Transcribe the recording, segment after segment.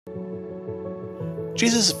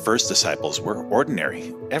Jesus' first disciples were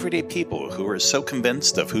ordinary, everyday people who were so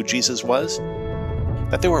convinced of who Jesus was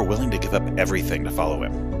that they were willing to give up everything to follow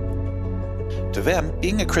him. To them,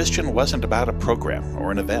 being a Christian wasn't about a program or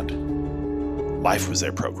an event. Life was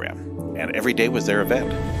their program, and every day was their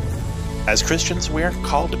event. As Christians, we aren't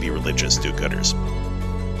called to be religious do-gooders,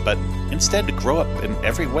 but instead to grow up in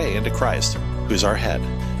every way into Christ, who's our head.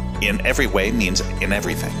 In every way means in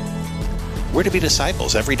everything. We're to be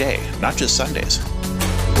disciples every day, not just Sundays.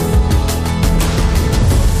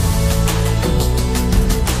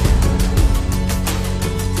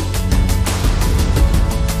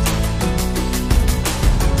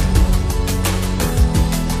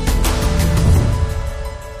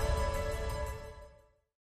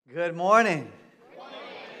 Good morning.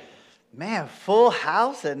 Man, full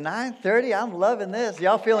house at 9:30. I'm loving this.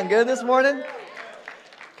 Y'all feeling good this morning?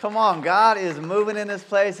 Come on, God is moving in this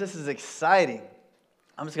place. This is exciting.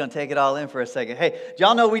 I'm just going to take it all in for a second. Hey, do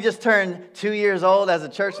y'all know we just turned 2 years old as a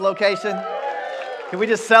church location? Can we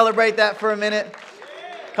just celebrate that for a minute?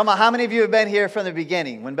 Come on, how many of you have been here from the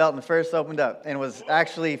beginning when Belton first opened up and was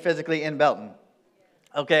actually physically in Belton?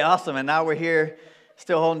 Okay, awesome. And now we're here.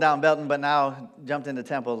 Still holding down Belton, but now jumped into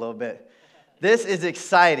Temple a little bit. This is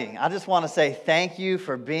exciting. I just want to say thank you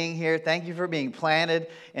for being here. Thank you for being planted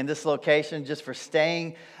in this location, just for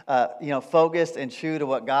staying focused and true to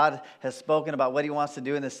what God has spoken about what he wants to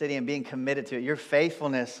do in the city and being committed to it. Your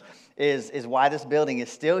faithfulness is why this building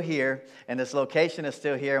is still here and this location is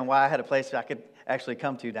still here and why I had a place I could actually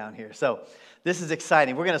come to down here. So this is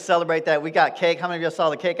exciting. We're going to celebrate that. We got cake. How many of you saw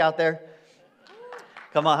the cake out there?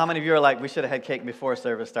 Come on, how many of you are like, we should have had cake before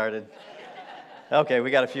service started? Okay,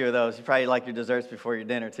 we got a few of those. You probably like your desserts before your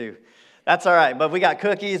dinner too. That's all right, but we got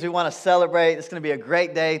cookies. We want to celebrate. It's going to be a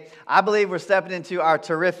great day. I believe we're stepping into our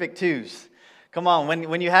terrific twos. Come on,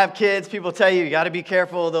 when you have kids, people tell you got to be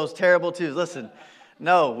careful of those terrible twos. Listen,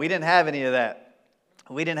 no, we didn't have any of that.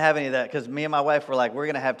 We didn't have any of that because me and my wife were like, we're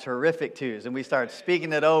going to have terrific twos. And we started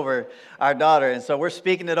speaking it over our daughter. And so we're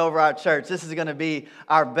speaking it over our church. This is going to be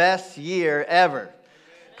our best year ever.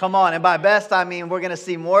 Come on, and by best, I mean we're going to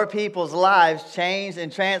see more people's lives changed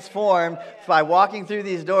and transformed by walking through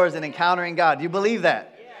these doors and encountering God. Do you believe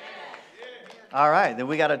that? All right, then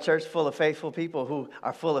we got a church full of faithful people who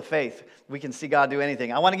are full of faith. We can see God do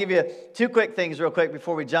anything. I want to give you two quick things real quick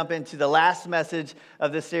before we jump into the last message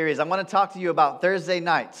of this series. I want to talk to you about Thursday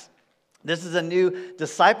nights. This is a new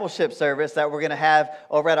discipleship service that we're going to have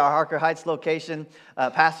over at our Harker Heights location.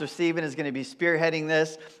 Pastor Stephen is going to be spearheading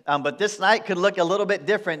this. But this night could look a little bit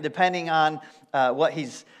different depending on what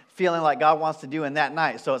he's feeling like God wants to do in that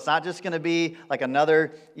night. So it's not just going to be like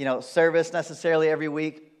another, service necessarily every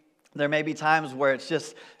week. There may be times where it's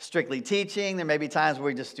just strictly teaching. There may be times where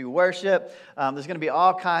we just do worship. There's going to be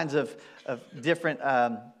all kinds of different,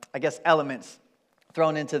 elements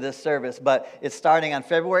thrown into this service, but it's starting on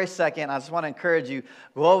February 2nd. I just want to encourage you,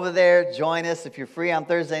 go over there, join us. If you're free on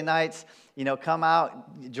Thursday nights, come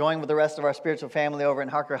out, join with the rest of our spiritual family over in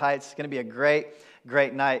Harker Heights. It's going to be a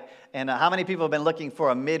great night. And how many people have been looking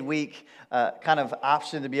for a midweek kind of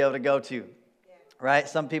option to be able to go to? Right?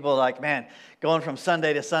 Some people are like, man, going from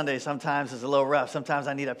Sunday to Sunday sometimes is a little rough. Sometimes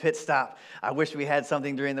I need a pit stop. I wish we had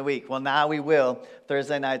something during the week. Well, now we will.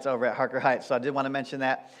 Thursday nights over at Harker Heights. So I did want to mention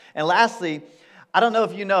that. And lastly, I don't know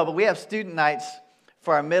if you know, but we have student nights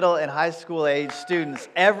for our middle and high school age students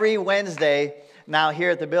every Wednesday now here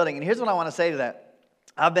at the building. And here's what I want to say to that.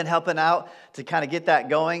 I've been helping out to kind of get that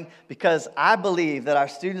going because I believe that our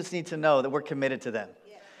students need to know that we're committed to them.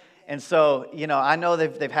 And so, I know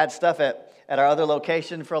they've had stuff at our other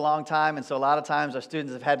location for a long time. And so a lot of times our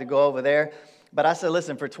students have had to go over there. But I said,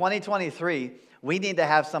 listen, for 2023, we need to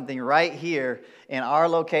have something right here in our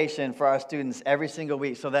location for our students every single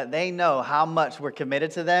week so that they know how much we're committed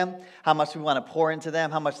to them, how much we want to pour into them,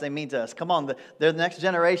 how much they mean to us. Come on, the next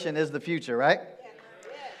generation is the future, right?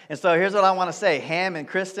 And so here's what I want to say. Ham and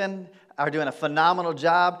Kristen are doing a phenomenal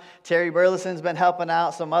job. Terry Burleson's been helping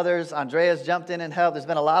out. Some others, Andrea's jumped in and helped. There's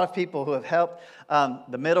been a lot of people who have helped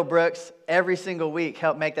the Middlebrooks every single week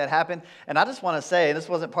help make that happen. And I just want to say, and this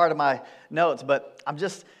wasn't part of my notes, but I'm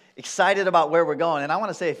just excited about where we're going. And I want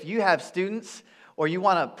to say, if you have students or you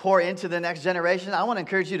want to pour into the next generation, I want to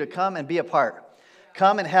encourage you to come and be a part.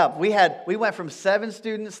 Come and help. We went from 7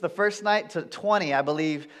 students the first night to 20, I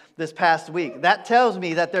believe, this past week. That tells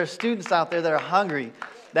me that there are students out there that are hungry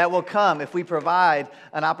that will come if we provide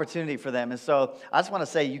an opportunity for them. And so I just want to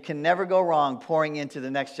say you can never go wrong pouring into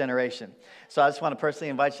the next generation. So I just want to personally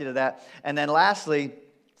invite you to that. And then lastly,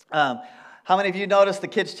 how many of you noticed the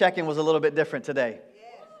kids' check-in was a little bit different today?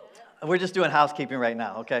 We're just doing housekeeping right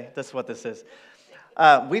now, okay? That's what this is.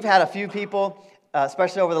 We've had a few people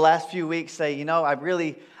especially over the last few weeks, say,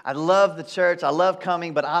 I love the church, I love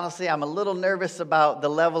coming, but honestly, I'm a little nervous about the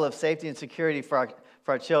level of safety and security for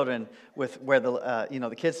our children with where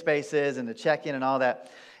the kids' space is and the check-in and all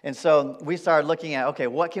that. And so we started looking at, okay,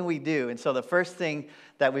 what can we do? And so the first thing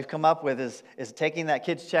that we've come up with is taking that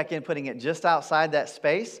kids' check-in, putting it just outside that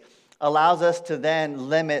space, allows us to then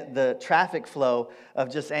limit the traffic flow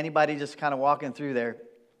of just anybody just kind of walking through there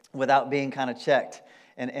without being kind of checked.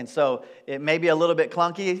 And so it may be a little bit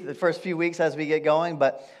clunky the first few weeks as we get going,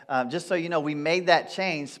 but just so you know, we made that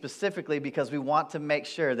change specifically because we want to make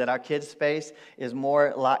sure that our kids' space is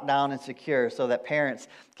more locked down and secure so that parents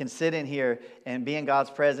can sit in here and be in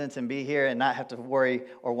God's presence and be here and not have to worry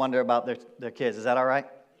or wonder about their kids. Is that all right?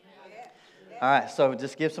 Yeah. All right, so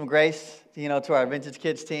just give some grace, to our Vintage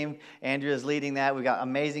Kids team. Andrea is leading that. We've got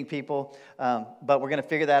amazing people, but we're going to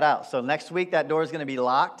figure that out. So next week, that door is going to be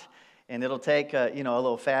locked. And it'll take, a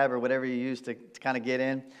little fab or whatever you use to kind of get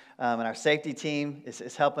in. And our safety team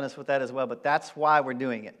is helping us with that as well. But that's why we're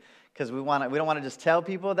doing it. Because we don't want to just tell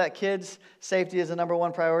people that kids' safety is the number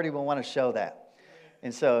one priority. We want to show that.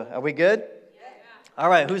 And so, are we good? Yeah. All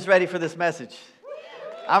right, who's ready for this message?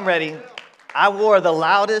 I'm ready. I wore the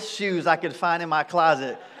loudest shoes I could find in my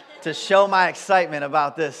closet to show my excitement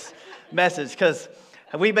about this message. Because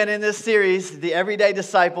we've been in this series, The Everyday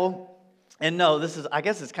Disciple. And no, I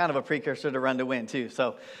guess it's kind of a precursor to Run to Win too.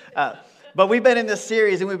 So, but we've been in this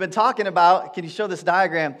series and we've been talking about, can you show this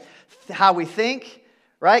diagram, how we think,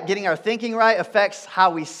 right? Getting our thinking right affects how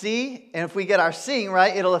we see. And if we get our seeing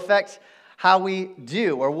right, it'll affect how we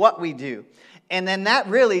do or what we do. And then that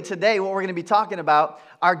really today, what we're going to be talking about,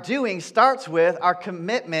 our doing starts with our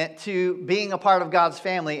commitment to being a part of God's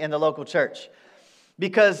family in the local church.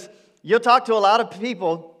 Because you'll talk to a lot of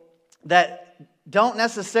people that don't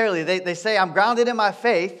necessarily, they say, I'm grounded in my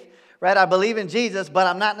faith, right? I believe in Jesus, but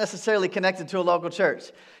I'm not necessarily connected to a local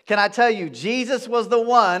church. Can I tell you, Jesus was the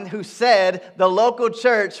one who said the local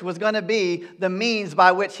church was going to be the means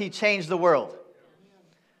by which he changed the world.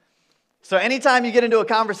 So anytime you get into a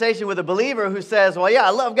conversation with a believer who says, well, yeah, I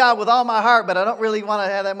love God with all my heart, but I don't really want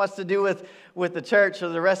to have that much to do with the church or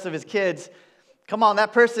the rest of his kids. Come on,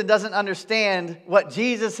 that person doesn't understand what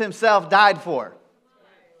Jesus himself died for.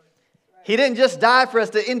 He didn't just die for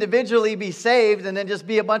us to individually be saved and then just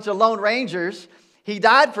be a bunch of lone rangers. He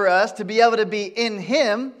died for us to be able to be in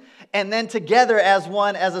him and then together as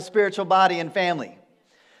one, as a spiritual body and family.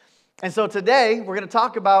 And so today we're going to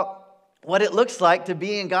talk about what it looks like to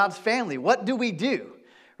be in God's family. What do we do,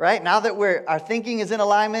 right? Now that our thinking is in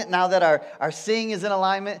alignment, now that our seeing is in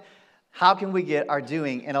alignment, how can we get our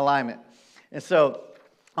doing in alignment? And so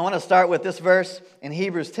I want to start with this verse in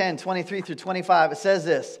Hebrews 10, 23 through 25. It says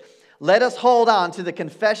this: let us hold on to the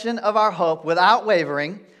confession of our hope without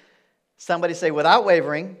wavering. Somebody say, without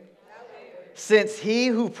wavering. Since he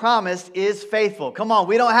who promised is faithful. Come on,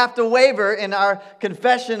 we don't have to waver in our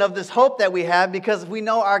confession of this hope that we have because we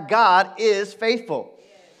know our God is faithful.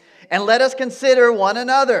 And let us consider one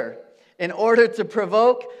another in order to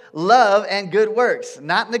provoke love and good works,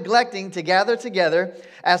 not neglecting to gather together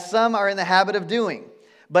as some are in the habit of doing,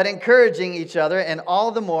 but encouraging each other, and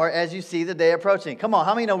all the more as you see the day approaching. Come on,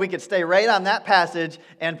 how many know we could stay right on that passage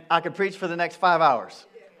and I could preach for the next 5 hours?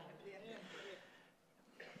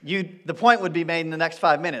 The point would be made in the next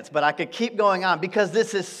 5 minutes, but I could keep going on because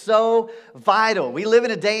this is so vital. We live in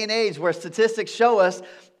a day and age where statistics show us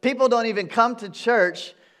people don't even come to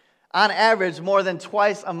church on average more than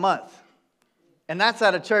twice a month. And that's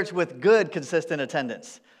at a church with good, consistent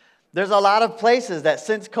attendance. There's a lot of places that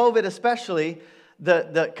since COVID especially,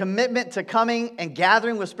 the commitment to coming and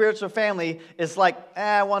gathering with spiritual family is like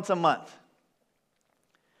once a month.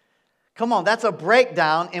 Come on, that's a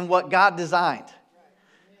breakdown in what God designed.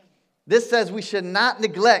 This says we should not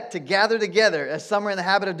neglect to gather together as some are in the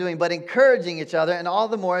habit of doing, but encouraging each other, and all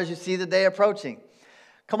the more as you see the day approaching.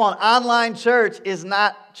 Come on, online church is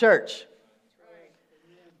not church.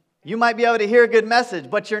 You might be able to hear a good message,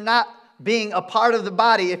 but you're not being a part of the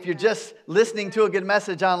body if you're just listening to a good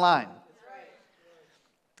message online.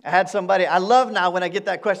 I had somebody, I love now when I get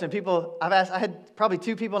that question. I had probably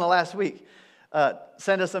 2 people in the last week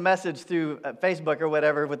send us a message through Facebook or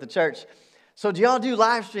whatever with the church. So do y'all do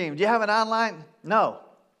live stream? Do you have an online? No.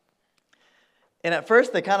 And at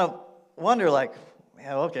first they kind of wonder like,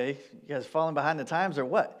 yeah, okay, you guys falling behind the times or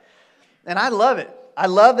what? And I love it. I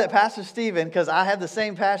love that Pastor Stephen, because I have the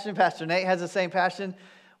same passion, Pastor Nate has the same passion.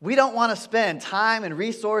 We don't want to spend time and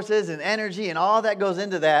resources and energy and all that goes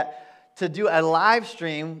into that to do a live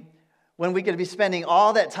stream when we could be spending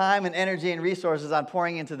all that time and energy and resources on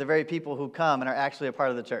pouring into the very people who come and are actually a part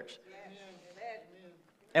of the church.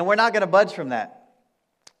 And we're not going to budge from that.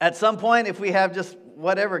 At some point, if we have just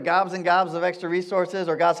whatever, gobs and gobs of extra resources,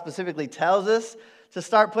 or God specifically tells us to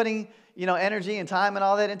start putting, energy and time and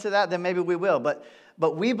all that into that, then maybe we will. But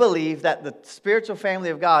we believe that the spiritual family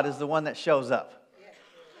of God is the one that shows up.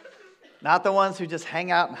 Not the ones who just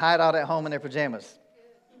hang out and hide out at home in their pajamas.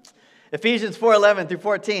 Ephesians 4:11 through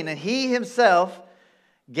 14. And he himself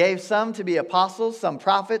gave some to be apostles, some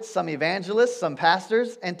prophets, some evangelists, some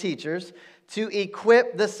pastors and teachers, to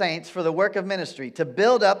equip the saints for the work of ministry, to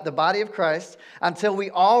build up the body of Christ until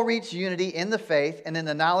we all reach unity in the faith and in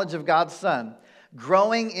the knowledge of God's Son,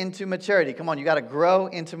 growing into maturity. Come on, you got to grow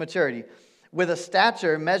into maturity, with a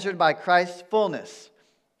stature measured by Christ's fullness.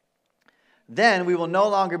 Then we will no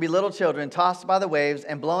longer be little children, tossed by the waves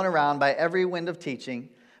and blown around by every wind of teaching,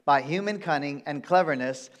 by human cunning and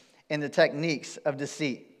cleverness in the techniques of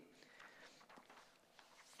deceit.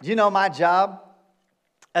 Do you know my job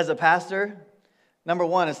as a pastor? Number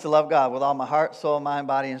one is to love God with all my heart, soul, mind,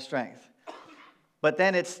 body, and strength. But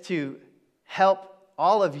then it's to help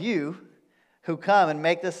all of you who come and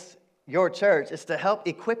make this your church. It's to help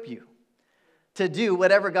equip you to do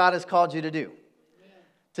whatever God has called you to do.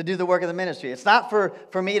 To do the work of the ministry. It's not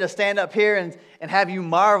for me to stand up here and have you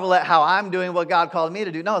marvel at how I'm doing what God called me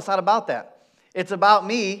to do. No, it's not about that. It's about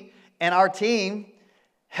me and our team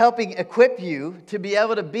helping equip you to be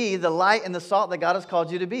able to be the light and the salt that God has called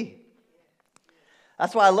you to be.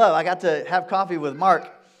 That's why I got to have coffee with Mark.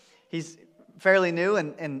 He's fairly new,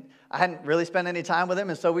 and I hadn't really spent any time with him,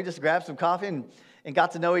 and so we just grabbed some coffee and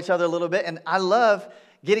got to know each other a little bit. And I love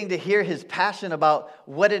getting to hear his passion about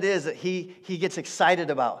what it is that he gets excited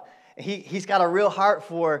about. He's got a real heart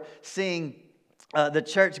for seeing the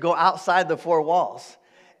church go outside the four walls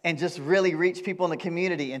and just really reach people in the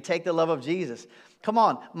community and take the love of Jesus. Come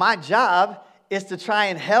on, my job is to try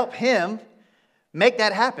and help him make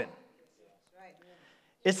that happen.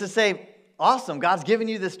 It's to say, awesome, God's given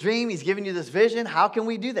you this dream, he's given you this vision. How can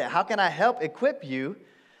we do that? How can I help equip you,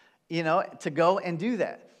 to go and do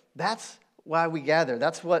that? That's why we gather.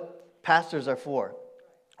 That's what pastors are for.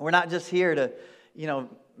 We're not just here to,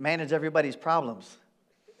 manage everybody's problems.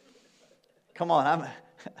 Come on,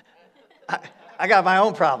 I got my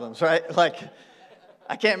own problems, right? Like,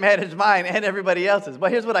 I can't manage mine and everybody else's.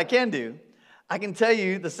 But here's what I can do. I can tell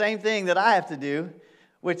you the same thing that I have to do,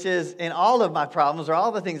 which is in all of my problems or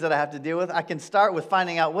all the things that I have to deal with, I can start with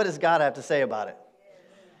finding out what does God have to say about it.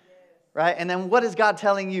 Right? And then what is God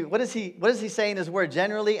telling you? What is he saying in his word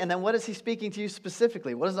generally? And then what is he speaking to you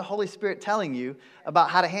specifically? What is the Holy Spirit telling you about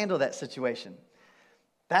how to handle that situation?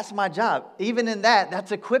 That's my job. Even in that,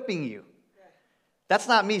 that's equipping you. That's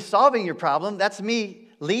not me solving your problem. That's me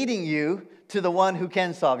leading you to the one who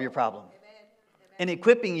can solve your problem. And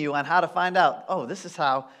equipping you on how to find out, oh, this is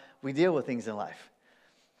how we deal with things in life.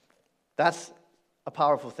 That's a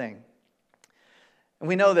powerful thing. And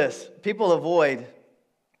we know this. People avoid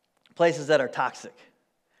places that are toxic,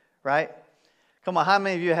 right? Come on, how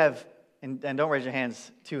many of you have, and don't raise your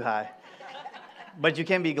hands too high, but you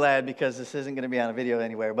can be glad because this isn't going to be on a video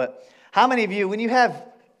anywhere, but how many of you, when you have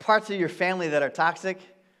parts of your family that are toxic,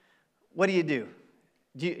 what do?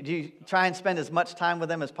 Do you try and spend as much time with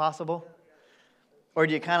them as possible? Or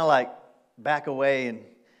do you kind of like back away and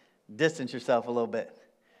distance yourself a little bit,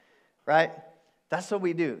 right? That's what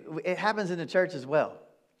we do. It happens in the church as well.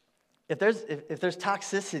 If there's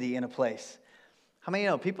toxicity in a place, how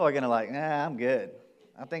many people are going to like, nah, I'm good.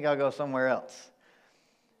 I think I'll go somewhere else.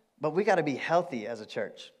 But we got to be healthy as a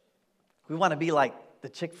church. We want to be like the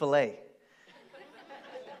Chick-fil-A.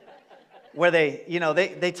 Where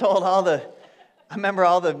they told I remember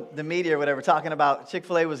all the media or whatever talking about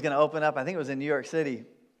Chick-fil-A was going to open up. I think it was in New York City.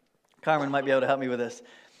 Carmen might be able to help me with this.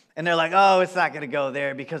 And they're like, oh, it's not going to go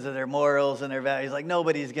there because of their morals and their values. Like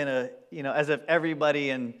nobody's going to, as if everybody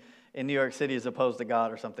in New York City is opposed to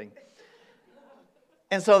God or something.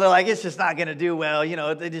 And so they're like, it's just not going to do well.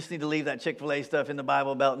 They just need to leave that Chick-fil-A stuff in the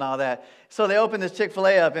Bible Belt and all that. So they open this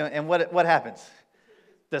Chick-fil-A up, and what happens?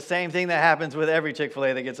 The same thing that happens with every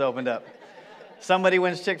Chick-fil-A that gets opened up. Somebody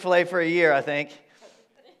wins Chick-fil-A for a year, I think.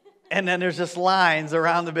 And then there's just lines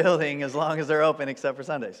around the building as long as they're open, except for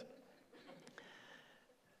Sundays.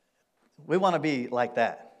 We want to be like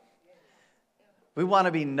that. We want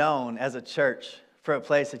to be known as a church for a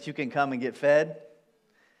place that you can come and get fed,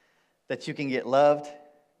 that you can get loved,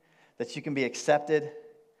 that you can be accepted,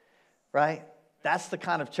 right? That's the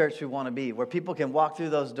kind of church we want to be, where people can walk through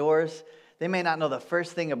those doors. They may not know the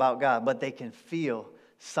first thing about God, but they can feel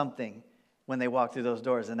something when they walk through those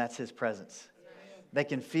doors, and that's his presence. They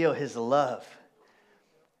can feel his love.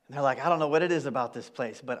 And they're like, I don't know what it is about this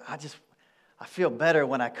place, but I feel better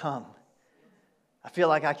when I come. I feel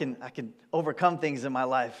like I can overcome things in my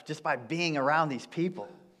life just by being around these people.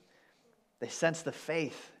 They sense the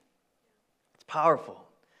faith. It's powerful.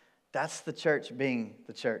 That's the church being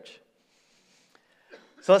the church.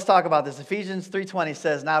 So let's talk about this. Ephesians 3:20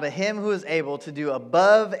 says, "Now to him who is able to do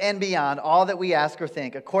above and beyond all that we ask or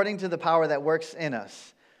think, according to the power that works in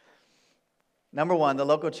us." Number one, the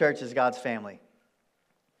local church is God's family.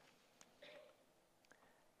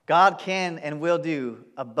 God can and will do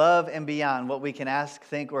above and beyond what we can ask,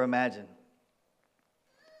 think, or imagine.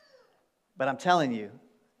 But I'm telling you,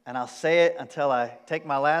 and I'll say it until I take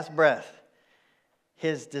my last breath,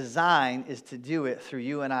 His design is to do it through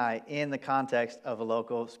you and I in the context of a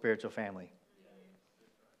local spiritual family.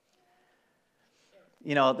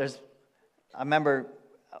 You know, I remember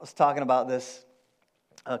I was talking about this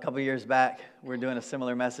a couple years back. We were doing a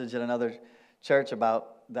similar message at another church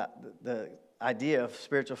about the idea of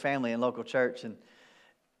spiritual family and local church.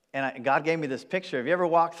 And God gave me this picture. Have you ever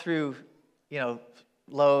walked through,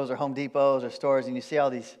 Lowe's or Home Depots or stores and you see all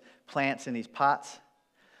these plants in these pots?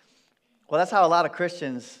 Well, that's how a lot of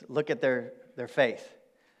Christians look at their faith.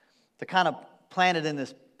 They're kind of planted in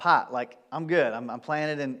this pot, like, I'm good. I'm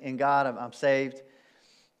planted in God. I'm saved.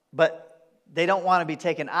 But they don't want to be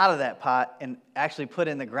taken out of that pot and actually put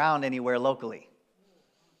in the ground anywhere locally.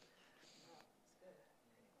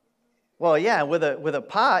 Well, yeah, with a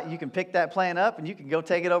pot, you can pick that plant up and you can go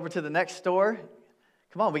take it over to the next store.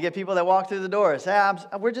 Come on, we get people that walk through the door and say,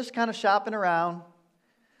 we're just kind of shopping around.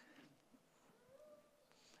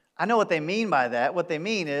 I know what they mean by that. What they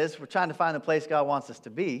mean is we're trying to find the place God wants us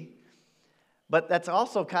to be. But that's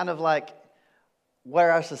also kind of like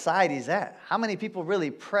where our society's at. How many people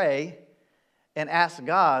really pray and ask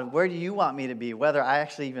God, where do you want me to be, whether I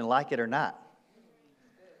actually even like it or not?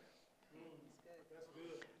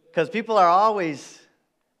 Because people are always,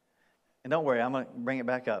 and don't worry, I'm going to bring it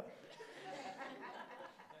back up.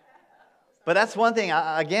 But that's one thing.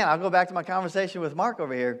 Again, I'll go back to my conversation with Mark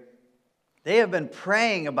over here. They have been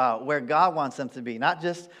praying about where God wants them to be, not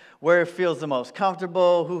just where it feels the most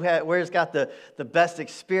comfortable, where's got the best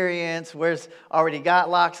experience, where's already got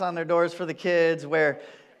locks on their doors for the kids, where...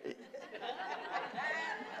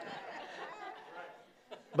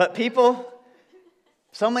 But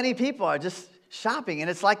so many people are just shopping, and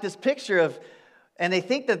it's like this picture of, and they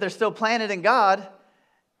think that they're still planted in God,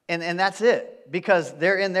 and that's it, because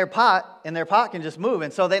they're in their pot, and their pot can just move,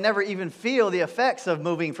 and so they never even feel the effects of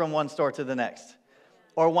moving from one store to the next,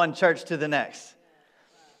 or one church to the next.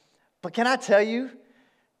 But can I tell you,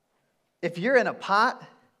 if you're in a pot,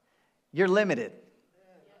 you're limited.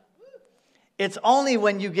 It's only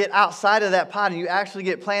when you get outside of that pot and you actually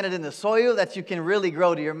get planted in the soil that you can really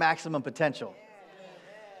grow to your maximum potential.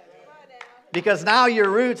 Because now your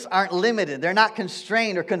roots aren't limited. They're not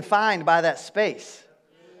constrained or confined by that space.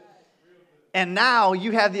 And now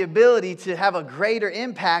you have the ability to have a greater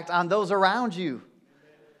impact on those around you.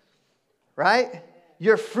 Right?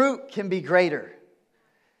 Your fruit can be greater.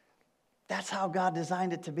 That's how God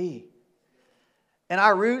designed it to be. And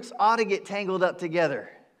our roots ought to get tangled up together.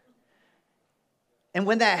 And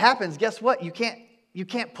when that happens, guess what? You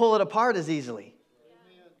can't pull it apart as easily.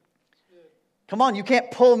 Come on, you can't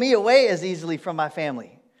pull me away as easily from my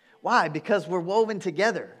family. Why? Because we're woven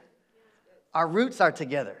together. Our roots are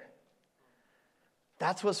together.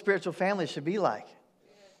 That's what spiritual family should be like.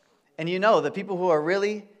 And the people who are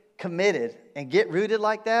really committed and get rooted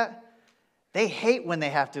like that, they hate when they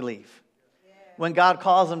have to leave. When God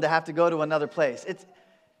calls them to have to go to another place.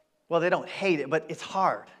 They don't hate it, but it's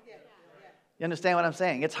hard. You understand what I'm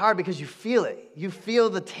saying? It's hard because you feel it. You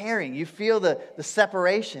feel the tearing. You feel the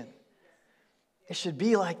separation. It should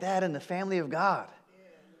be like that in the family of God.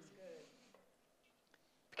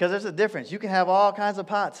 Because there's a difference. You can have all kinds of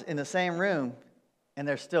pots in the same room, and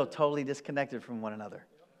they're still totally disconnected from one another.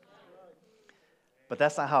 But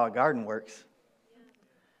that's not how a garden works.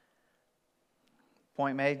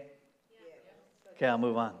 Point made? Okay, I'll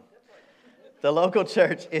move on. The local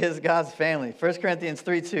church is God's family. 1 Corinthians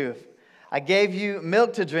 3:2. I gave you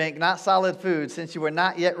milk to drink, not solid food, since you were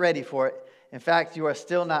not yet ready for it. In fact, you are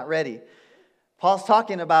still not ready. Paul's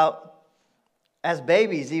talking about, as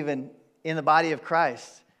babies even in the body of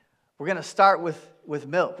Christ, we're going to start with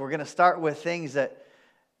milk. We're going to start with things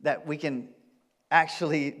that we can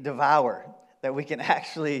actually devour, that we can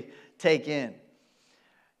actually take in.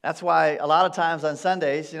 That's why a lot of times on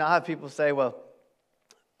Sundays, I have people say, well,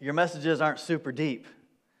 your messages aren't super deep.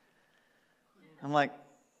 I'm like,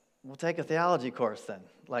 we'll take a theology course then.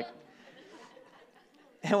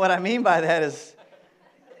 And what I mean by that is,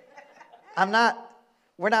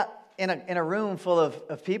 we're not in a room full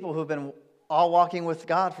of people who've been all walking with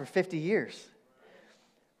God for 50 years.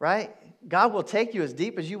 Right? God will take you as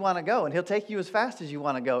deep as you want to go, and He'll take you as fast as you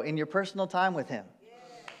want to go in your personal time with Him.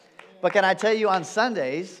 But can I tell you, on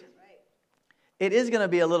Sundays, it is going to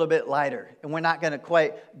be a little bit lighter, and we're not going to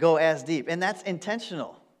quite go as deep. And that's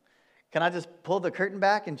intentional. Can I just pull the curtain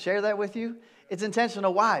back and share that with you? It's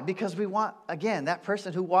intentional. Why? Because we want, again, that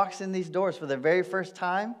person who walks in these doors for the very first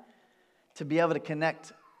time to be able to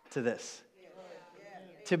connect to this.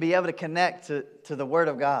 To be able to connect to the Word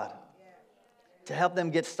of God. To help them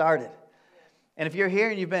get started. And if you're here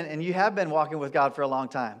and you have been walking with God for a long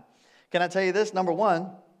time, can I tell you this? Number one,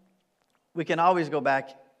 we can always go back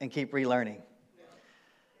and keep relearning.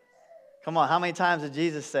 Come on, how many times did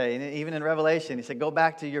Jesus say, and even in Revelation, he said, go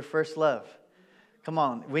back to your first love. Come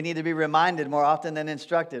on, we need to be reminded more often than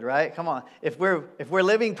instructed, right? Come on, if we're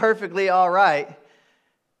living perfectly all right,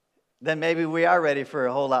 then maybe we are ready for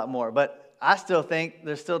a whole lot more. But I still think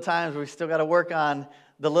there's still times we still got to work on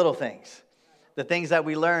the little things, the things that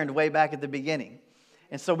we learned way back at the beginning.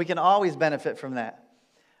 And so we can always benefit from that.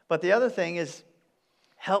 But the other thing is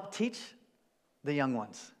help teach the young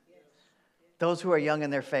ones, those who are young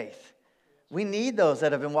in their faith. We need those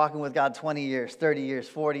that have been walking with God 20 years, 30 years,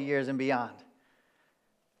 40 years, and beyond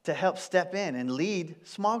to help step in and lead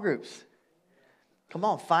small groups. Come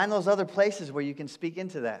on, find those other places where you can speak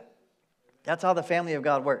into that. That's how the family of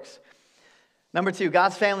God works. Number two,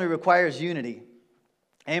 God's family requires unity.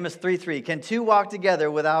 Amos 3:3, can two walk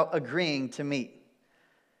together without agreeing to meet?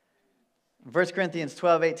 1 Corinthians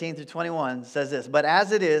 12:18-21 says this, but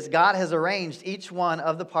as it is, God has arranged each one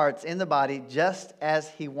of the parts in the body just as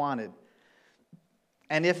he wanted.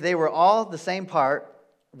 And if they were all the same part,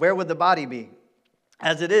 where would the body be?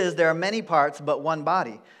 As it is, there are many parts, but one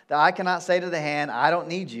body. The eye cannot say to the hand, I don't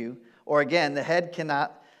need you. Or again, the head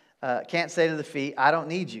can't say to the feet, I don't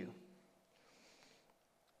need you.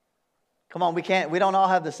 Come on, we don't all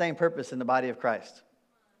have the same purpose in the body of Christ.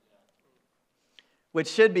 Which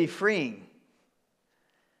should be freeing.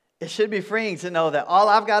 It should be freeing to know that all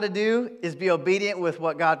I've got to do is be obedient with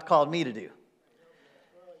what God called me to do.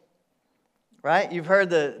 Right? You've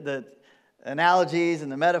heard the analogies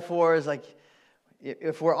and the metaphors. Like,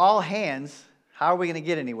 if we're all hands, how are we going to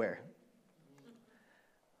get anywhere?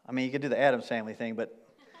 I mean, you could do the Addams Family thing, but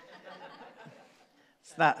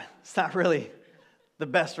it's not really the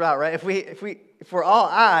best route, right? If we're all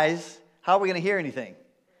eyes, how are we going to hear anything?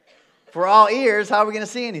 If we're all ears, how are we going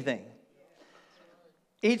to see anything?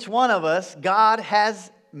 Each one of us, God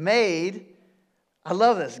has made, I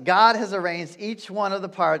love this, God has arranged each one of the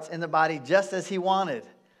parts in the body just as he wanted.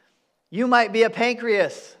 You might be a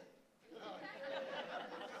pancreas.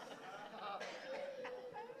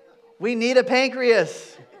 We need a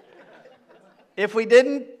pancreas. If we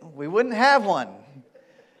didn't, we wouldn't have one.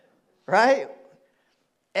 Right?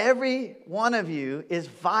 Every one of you is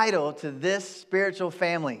vital to this spiritual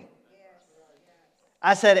family.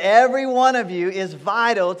 I said every one of you is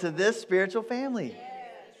vital to this spiritual family.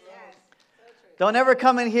 Don't ever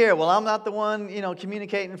come in here, well, I'm not the one,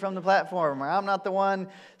 communicating from the platform, or I'm not the one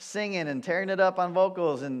singing and tearing it up on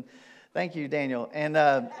vocals. And thank you, Daniel,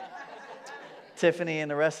 and Tiffany and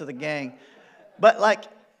the rest of the gang.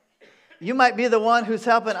 But you might be the one who's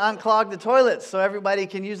helping unclog the toilets so everybody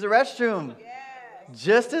can use the restroom.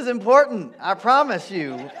 Just as important, I promise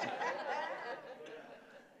you.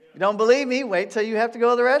 You don't believe me? Wait till you have to go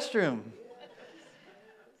to the restroom.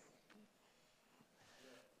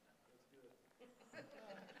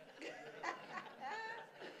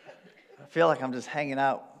 I feel like I'm just hanging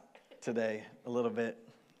out today a little bit.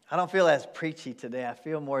 I don't feel as preachy today. I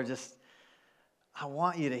feel more just, I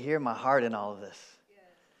want you to hear my heart in all of this.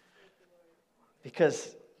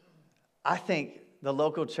 Because I think the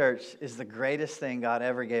local church is the greatest thing God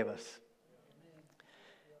ever gave us.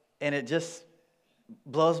 And it just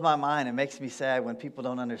blows my mind and makes me sad when people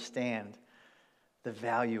don't understand the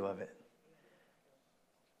value of it.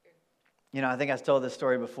 I think I've told this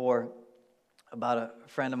story before about a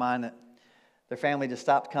friend of mine that their family just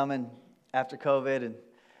stopped coming after COVID. And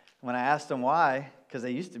when I asked them why, because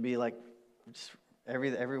they used to be just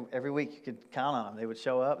every week you could count on them. They would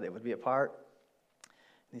show up, they would be a part.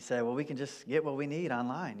 And he said, well, we can just get what we need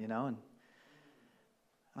online, And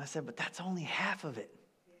I said, but that's only half of it.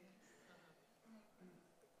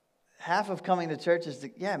 Half of coming to church is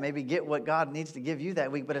to, maybe get what God needs to give you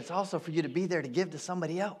that week, but it's also for you to be there to give to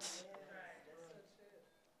somebody else.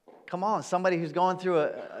 Come on, somebody who's going through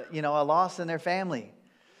a loss in their family,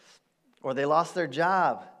 or they lost their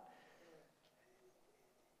job.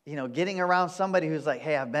 Getting around somebody who's like,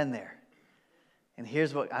 hey, I've been there. And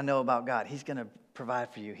here's what I know about God. He's going to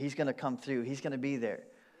provide for you. He's going to come through. He's going to be there.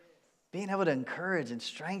 Being able to encourage and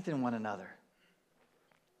strengthen one another.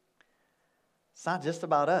 It's not just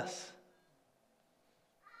about us.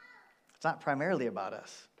 It's not primarily about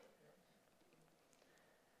us.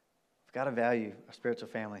 We've got to value our spiritual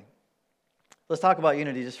family. Let's talk about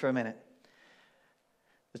unity just for a minute.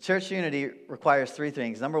 The church unity requires three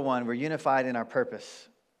things. Number one, we're unified in our purpose.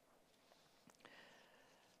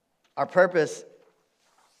 Our purpose,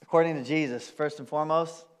 according to Jesus, first and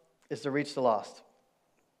foremost, is to reach the lost.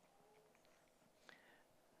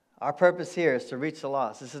 Our purpose here is to reach the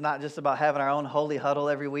lost. This is not just about having our own holy huddle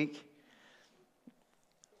every week.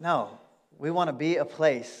 No, we want to be a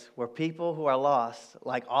place where people who are lost,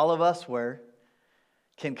 like all of us were,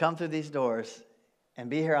 can come through these doors and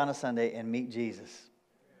be here on a Sunday and meet Jesus.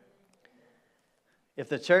 If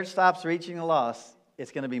the church stops reaching the lost,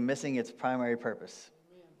 it's going to be missing its primary purpose.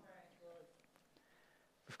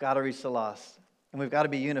 We've got to reach the lost, and we've got to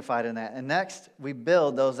be unified in that. And next, we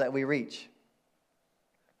build those that we reach.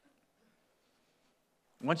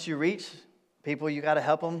 Once you reach people, you got to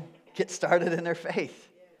help them get started in their faith.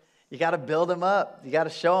 You got to build them up. You got to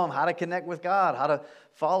show them how to connect with God, how to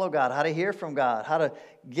follow God, how to hear from God, how to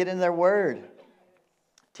get in their word.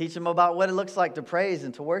 Teach them about what it looks like to praise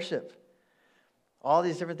and to worship. All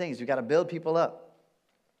these different things. You've got to build people up.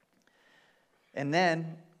 And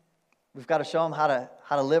then we've got to show them how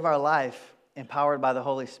to live our life empowered by the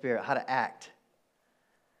Holy Spirit, how to act.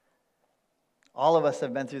 All of us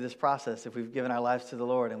have been through this process if we've given our lives to the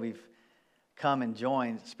Lord and we've come and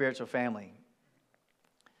joined spiritual family.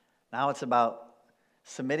 Now it's about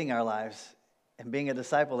submitting our lives and being a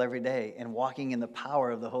disciple every day and walking in the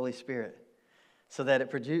power of the Holy Spirit so that it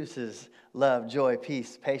produces love, joy,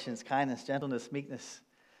 peace, patience, kindness, gentleness, meekness,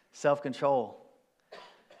 self-control.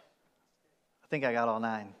 I think I got all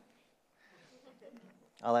 9.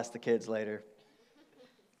 I'll ask the kids later.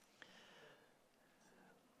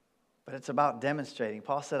 But it's about demonstrating.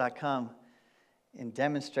 Paul said, I come in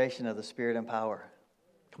demonstration of the Spirit and power.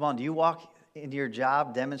 Come on, do you walk into your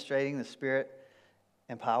job demonstrating the Spirit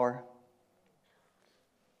and power?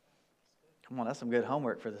 Come on, that's some good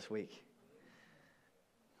homework for this week.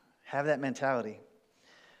 Have that mentality.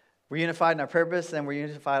 We're unified in our purpose, and we're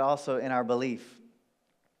unified also in our belief.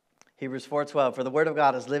 Hebrews 4:12, for the word of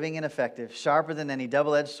God is living and effective, sharper than any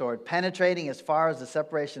double-edged sword, penetrating as far as the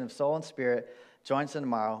separation of soul and spirit, joints and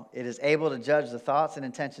marrow. It is able to judge the thoughts and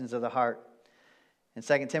intentions of the heart. In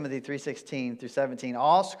 2 Timothy 3:16 through 17,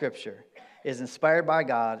 all Scripture is inspired by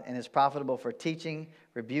God and is profitable for teaching,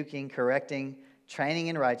 rebuking, correcting, training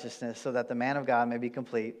in righteousness, so that the man of God may be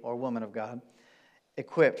complete, or woman of God,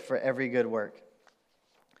 equipped for every good work.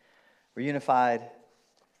 We're unified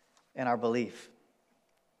in our belief.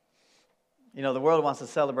 You know, the world wants to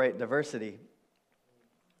celebrate diversity.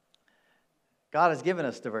 God has given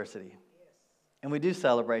us diversity, and we do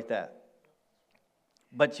celebrate that.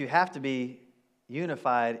 But you have to be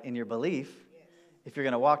unified in your belief if you're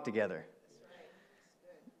going to walk together.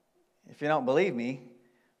 If you don't believe me,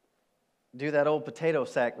 do that old potato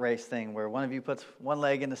sack race thing where one of you puts one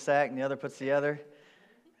leg in the sack and the other puts the other,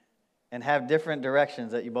 and have different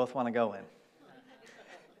directions that you both want to go in.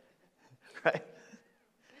 Right?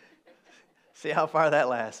 See how far that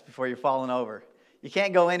lasts before you're falling over. You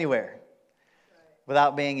can't go anywhere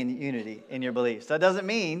without being in unity in your beliefs. That doesn't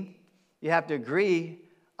mean you have to agree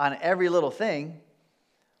on every little thing,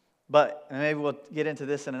 but and maybe we'll get into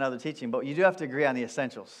this in another teaching, but you do have to agree on the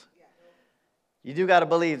essentials. You do got to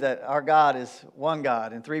believe that our God is one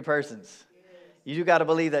God in 3 persons. You do got to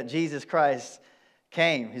believe that Jesus Christ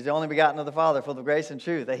came. He's the only begotten of the Father, full of grace and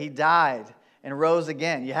truth, that he died and rose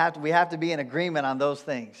again. We have to be in agreement on those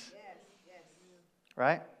things.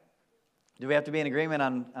 Right? Do we have to be in agreement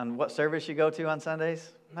on what service you go to on Sundays?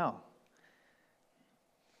 No.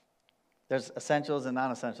 There's essentials and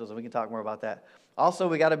non-essentials, and we can talk more about that. Also,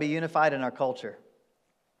 we got to be unified in our culture.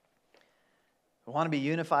 We want to be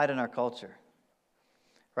unified in our culture.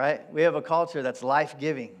 Right? We have a culture that's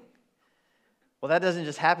life-giving. Well, that doesn't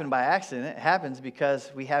just happen by accident. It happens because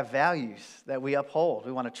we have values that we uphold.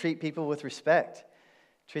 We want to treat people with respect,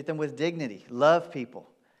 treat them with dignity, love people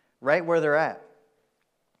right where they're at.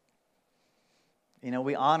 You know,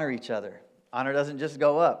 we honor each other. Honor doesn't just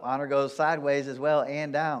go up. Honor goes sideways as well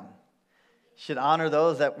and down. You should honor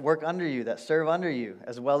those that work under you, that serve under you,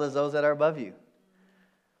 as well as those that are above you.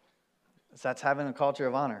 So that's having a culture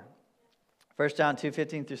of honor. 1 John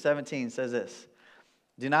 2:15 through 17 says this,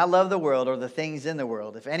 do not love the world or the things in the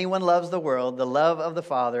world. If anyone loves the world, the love of the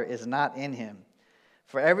Father is not in him.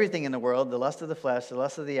 For everything in the world, the lust of the flesh, the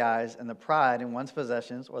lust of the eyes, and the pride in one's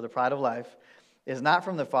possessions, or the pride of life, is not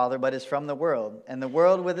from the Father, but is from the world. And the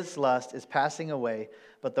world with its lust is passing away,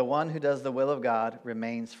 but the one who does the will of God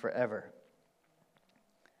remains forever.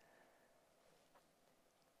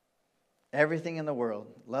 Everything in the world,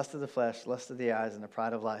 lust of the flesh, lust of the eyes, and the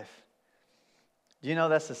pride of life. Do you know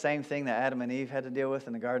that's the same thing that Adam and Eve had to deal with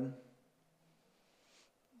in the garden?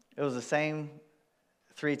 It was the same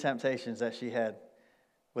 3 temptations that she had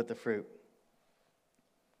with the fruit.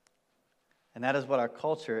 And that is what our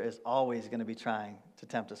culture is always going to be trying to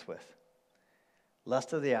tempt us with.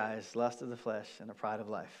 Lust of the eyes, lust of the flesh, and the pride of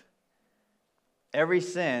life. Every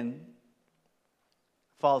sin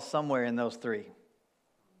falls somewhere in those 3.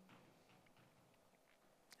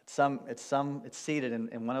 It's seated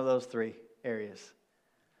in one of those 3 areas.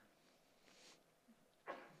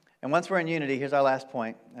 And once we're in unity, here's our last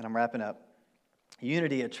point, and I'm wrapping up.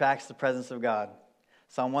 Unity attracts the presence of God.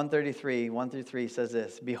 Psalm 133, 1-3 says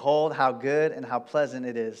this, "Behold how good and how pleasant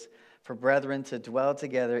it is for brethren to dwell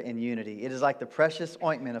together in unity. It is like the precious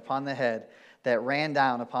ointment upon the head that ran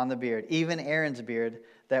down upon the beard, even Aaron's beard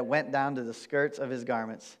that went down to the skirts of his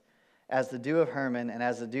garments, as the dew of Hermon and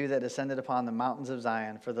as the dew that descended upon the mountains of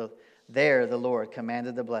Zion. For there the Lord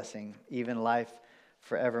commanded the blessing, even life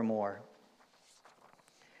forevermore."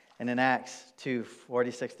 And in Acts 2,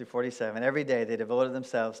 46-47, every day they devoted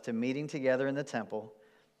themselves to meeting together in the temple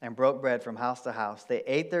and broke bread from house to house. They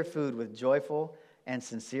ate their food with joyful and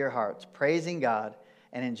sincere hearts, praising God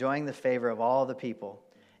and enjoying the favor of all the people.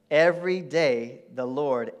 Every day the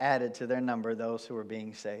Lord added to their number those who were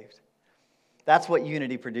being saved. That's what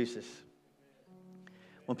unity produces.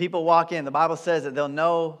 When people walk in, the Bible says that they'll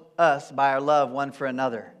know us by our love one for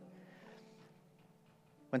another.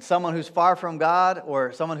 When someone who's far from God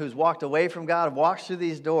or someone who's walked away from God walks through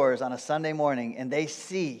these doors on a Sunday morning and they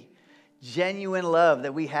see genuine love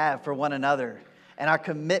that we have for one another and our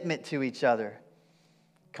commitment to each other,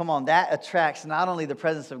 come on, that attracts not only the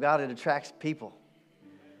presence of God, it attracts people.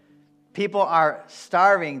 People are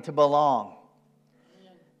starving to belong.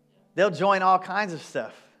 They'll join all kinds of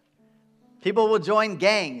stuff. People will join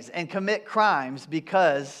gangs and commit crimes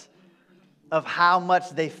because of how much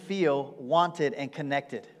they feel wanted and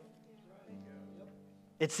connected.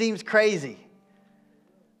 It seems crazy,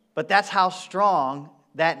 but that's how strong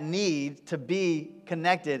that need to be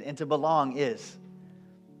connected and to belong is.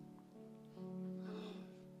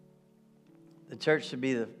 The church should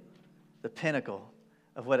be the pinnacle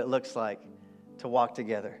of what it looks like to walk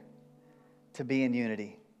together, to be in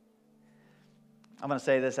unity. I'm going to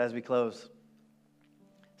say this as we close.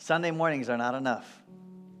 Sunday mornings are not enough.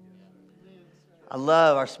 I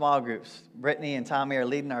love our small groups. Brittany and Tommy are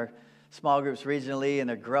leading our small groups regionally, and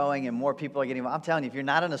they're growing, and more people are getting involved. I'm telling you, if you're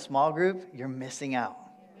not in a small group, you're missing out.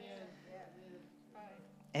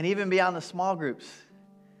 And even beyond the small groups,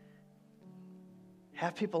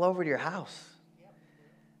 have people over to your house.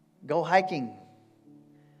 Go hiking.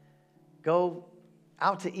 Go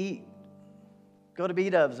out to eat. Go to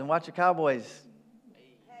B-Dubs and watch the Cowboys.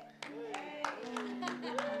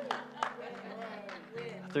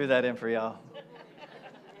 I threw that in for y'all.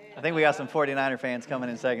 I think we got some 49er fans coming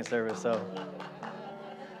in second service, so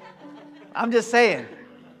I'm just saying,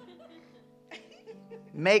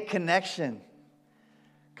 make connection.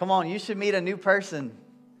 Come on, you should meet a new person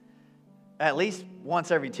at least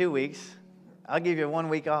once every 2 weeks. I'll give you 1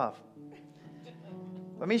 week off.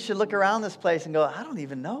 I mean, you should look around this place and go, I don't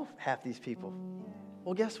even know half these people.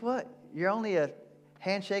 Well, guess what? You're only a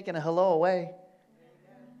handshake and a hello away.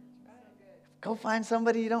 Go find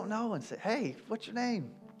somebody you don't know and say, hey, what's your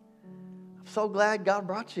name? I'm so glad God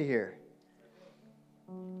brought you here.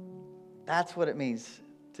 That's what it means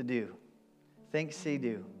to do. Think, see,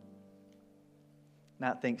 do.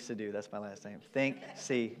 Not think, see, do. That's my last name. Think,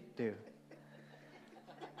 see, do.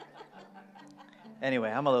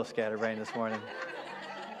 Anyway, I'm a little scatterbrained this morning.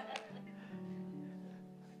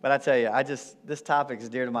 But I tell you, this topic is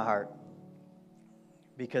dear to my heart.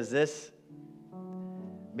 Because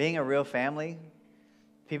being a real family,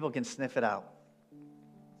 people can sniff it out.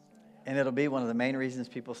 And it'll be one of the main reasons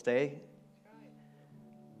people stay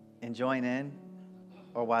and join in,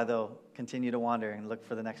 or why they'll continue to wander and look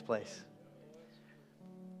for the next place.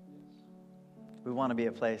 We want to be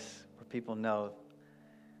a place where people know,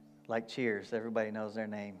 like Cheers, everybody knows their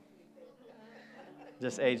name.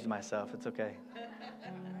 Just aged myself, it's okay.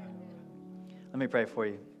 Let me pray for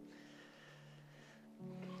you.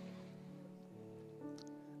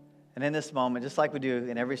 And in this moment, just like we do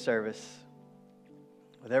in every service,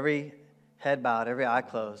 with every head bowed, every eye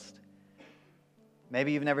closed,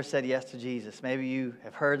 maybe you've never said yes to Jesus. Maybe you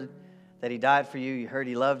have heard that He died for you. You heard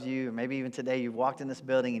He loved you. Or maybe even today you've walked in this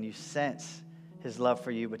building and you sense His love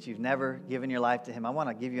for you, but you've never given your life to Him. I want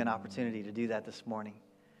to give you an opportunity to do that this morning.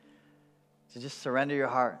 To just surrender your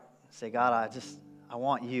heart. Say, God, I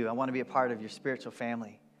want you. I want to be a part of your spiritual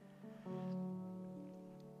family.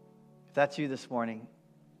 If that's you this morning,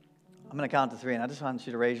 I'm going to count to 3, and I just want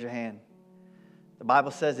you to raise your hand. The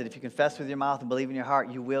Bible says that if you confess with your mouth and believe in your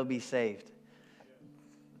heart, you will be saved.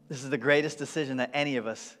 This is the greatest decision that any of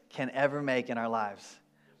us can ever make in our lives.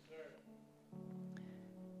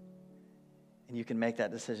 And you can make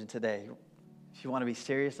that decision today if you want to be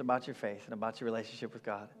serious about your faith and about your relationship with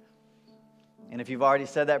God. And if you've already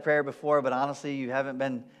said that prayer before, but honestly you haven't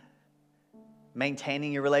been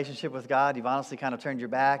maintaining your relationship with God, you've honestly kind of turned your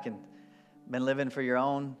back and been living for your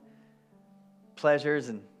own pleasures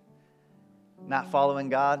and not following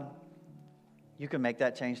God, you can make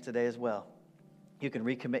that change today as well. You can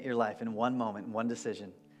recommit your life in one moment, in one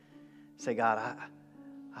decision. Say, God,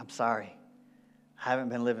 I'm sorry. I haven't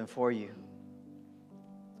been living for you.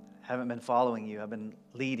 I haven't been following you. I've been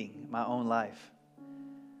leading my own life.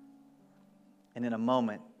 And in a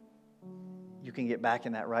moment, you can get back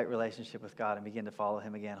in that right relationship with God and begin to follow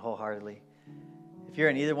him again wholeheartedly. If you're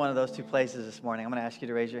in either one of those two places this morning, I'm going to ask you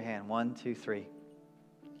to raise your hand. 1, 2, 3.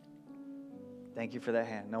 Thank you for that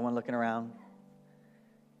hand. No one looking around.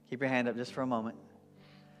 Keep your hand up just for a moment.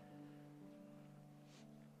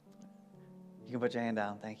 You can put your hand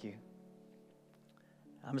down. Thank you.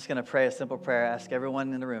 I'm just going to pray a simple prayer. Ask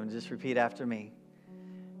everyone in the room to just repeat after me.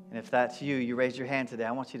 And if that's you, you raised your hand today,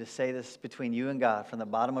 I want you to say this between you and God from the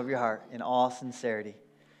bottom of your heart in all sincerity.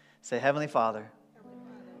 Say, Heavenly Father,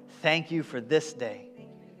 thank you for this day,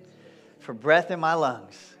 for breath in my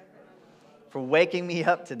lungs, for waking me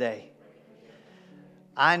up today.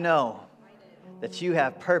 I know that you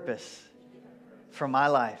have purpose for my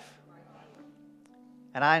life.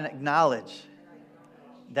 And I acknowledge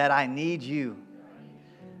that I need you.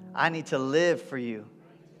 I need to live for you.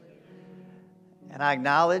 And I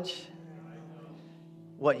acknowledge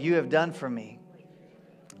what you have done for me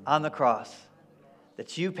on the cross,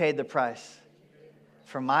 that you paid the price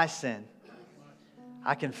for my sin.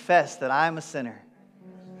 I confess that I am a sinner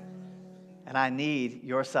and I need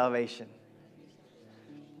your salvation.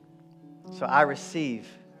 So I receive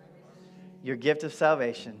your gift of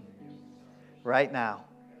salvation right now.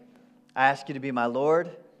 I ask you to be my Lord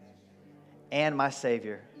and my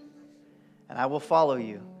Savior, and I will follow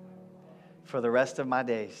you for the rest of my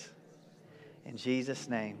days. In Jesus'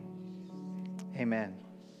 name, amen.